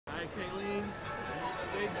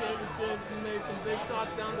championships. You made some big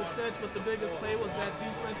shots down the stretch, but the biggest play was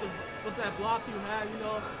that block you had. You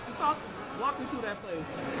know, just walk me through that play.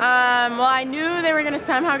 Well, I knew they were going to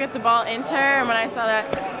somehow get the ball into her, and when I saw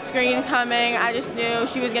that screen coming, I just knew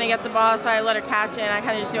she was going to get the ball, so I let her catch it, and I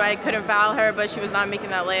kind of just knew I couldn't foul her, but she was not making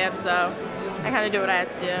that layup, so I kind of did what I had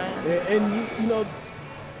to do. Yeah, and you know,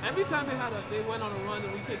 every time they went on a run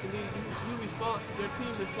and we take a lead, your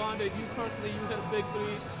team responded. You personally, you hit a big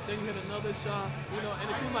three, then you hit another shot, you know, and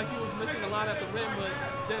it seemed like you was missing a lot at the rim, but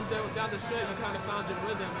then down the stretch you kind of found your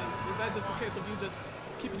rhythm. And is that just a case of you just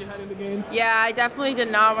keeping your head in the game? Yeah, I definitely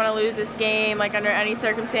did not want to lose this game, like under any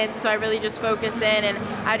circumstances, so I really just focused in and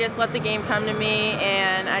I just let the game come to me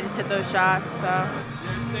and I just hit those shots. So.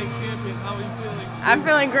 You're a state champion. How are you feeling? I'm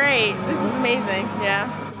feeling great. This is amazing. Yeah.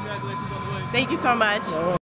 Congratulations on the win. Thank you so much.